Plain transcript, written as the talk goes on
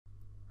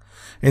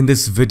In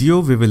this video,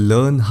 we will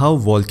learn how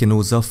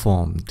volcanoes are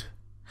formed.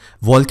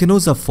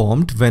 Volcanoes are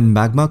formed when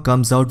magma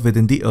comes out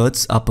within the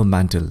Earth's upper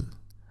mantle.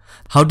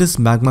 How does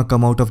magma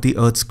come out of the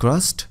Earth's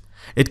crust?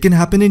 It can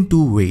happen in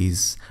two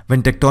ways,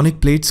 when tectonic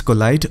plates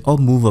collide or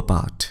move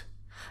apart.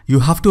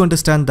 You have to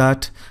understand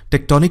that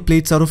tectonic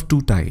plates are of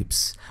two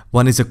types.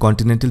 One is a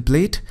continental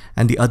plate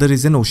and the other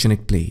is an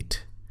oceanic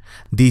plate.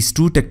 These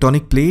two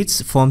tectonic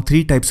plates form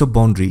three types of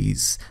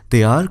boundaries.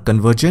 They are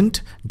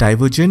convergent,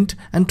 divergent,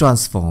 and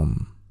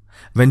transform.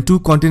 When two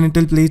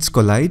continental plates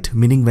collide,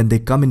 meaning when they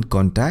come in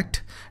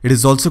contact, it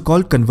is also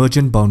called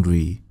convergent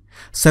boundary.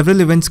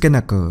 Several events can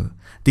occur.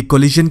 The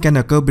collision can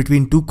occur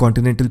between two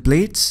continental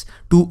plates,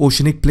 two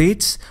oceanic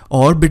plates,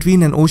 or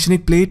between an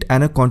oceanic plate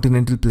and a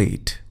continental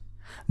plate.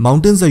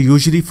 Mountains are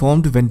usually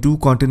formed when two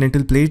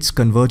continental plates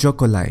converge or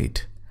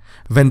collide.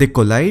 When they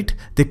collide,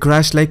 they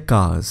crash like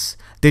cars.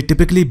 They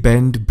typically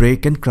bend,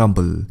 break, and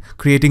crumble,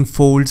 creating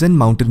folds and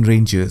mountain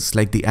ranges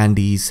like the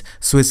Andes,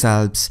 Swiss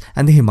Alps,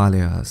 and the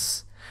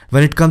Himalayas.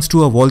 When it comes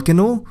to a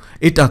volcano,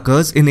 it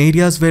occurs in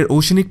areas where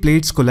oceanic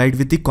plates collide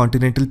with the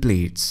continental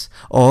plates,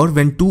 or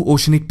when two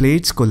oceanic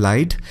plates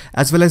collide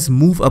as well as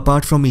move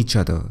apart from each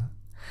other.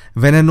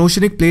 When an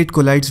oceanic plate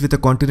collides with a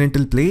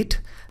continental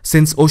plate,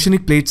 since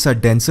oceanic plates are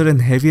denser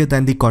and heavier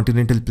than the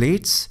continental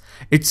plates,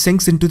 it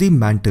sinks into the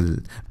mantle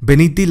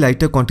beneath the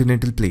lighter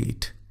continental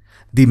plate.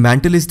 The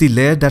mantle is the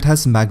layer that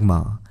has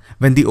magma.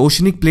 When the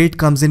oceanic plate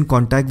comes in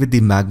contact with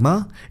the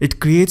magma, it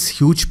creates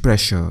huge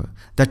pressure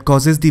that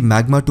causes the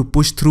magma to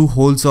push through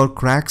holes or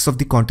cracks of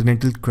the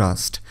continental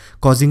crust,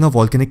 causing a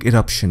volcanic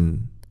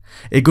eruption.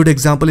 A good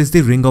example is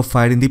the Ring of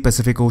Fire in the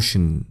Pacific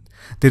Ocean.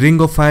 The Ring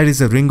of Fire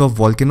is a ring of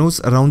volcanoes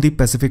around the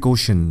Pacific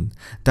Ocean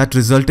that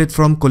resulted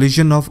from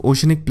collision of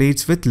oceanic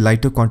plates with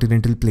lighter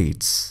continental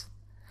plates.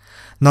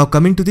 Now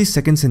coming to the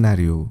second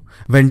scenario,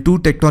 when two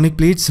tectonic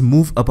plates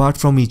move apart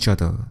from each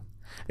other.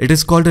 It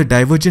is called a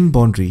divergent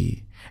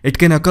boundary. It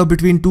can occur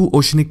between two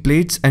oceanic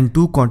plates and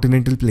two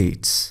continental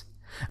plates.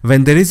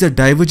 When there is a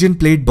divergent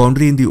plate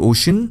boundary in the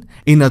ocean,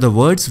 in other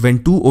words,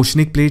 when two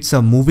oceanic plates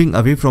are moving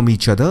away from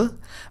each other,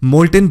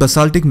 molten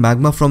basaltic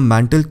magma from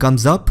mantle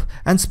comes up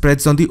and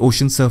spreads on the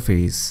ocean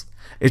surface.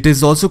 It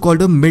is also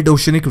called a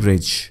mid-oceanic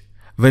ridge.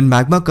 When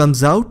magma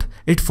comes out,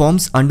 it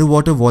forms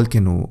underwater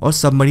volcano or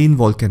submarine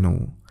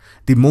volcano.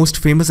 The most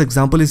famous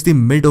example is the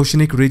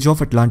mid-oceanic ridge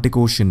of Atlantic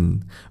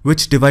Ocean,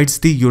 which divides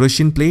the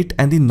Eurasian plate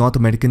and the North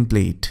American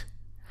plate.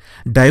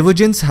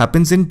 Divergence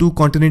happens in two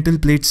continental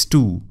plates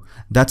too.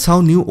 That's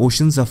how new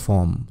oceans are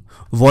formed.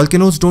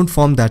 Volcanoes don't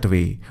form that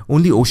way,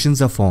 only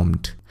oceans are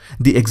formed.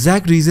 The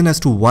exact reason as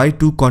to why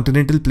two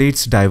continental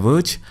plates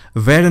diverge,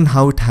 where and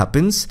how it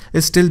happens,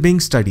 is still being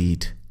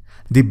studied.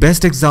 The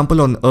best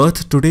example on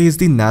Earth today is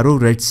the narrow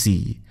Red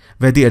Sea,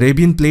 where the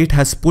Arabian plate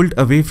has pulled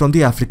away from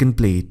the African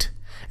plate.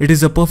 It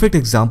is a perfect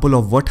example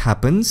of what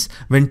happens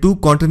when two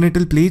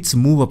continental plates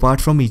move apart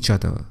from each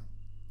other.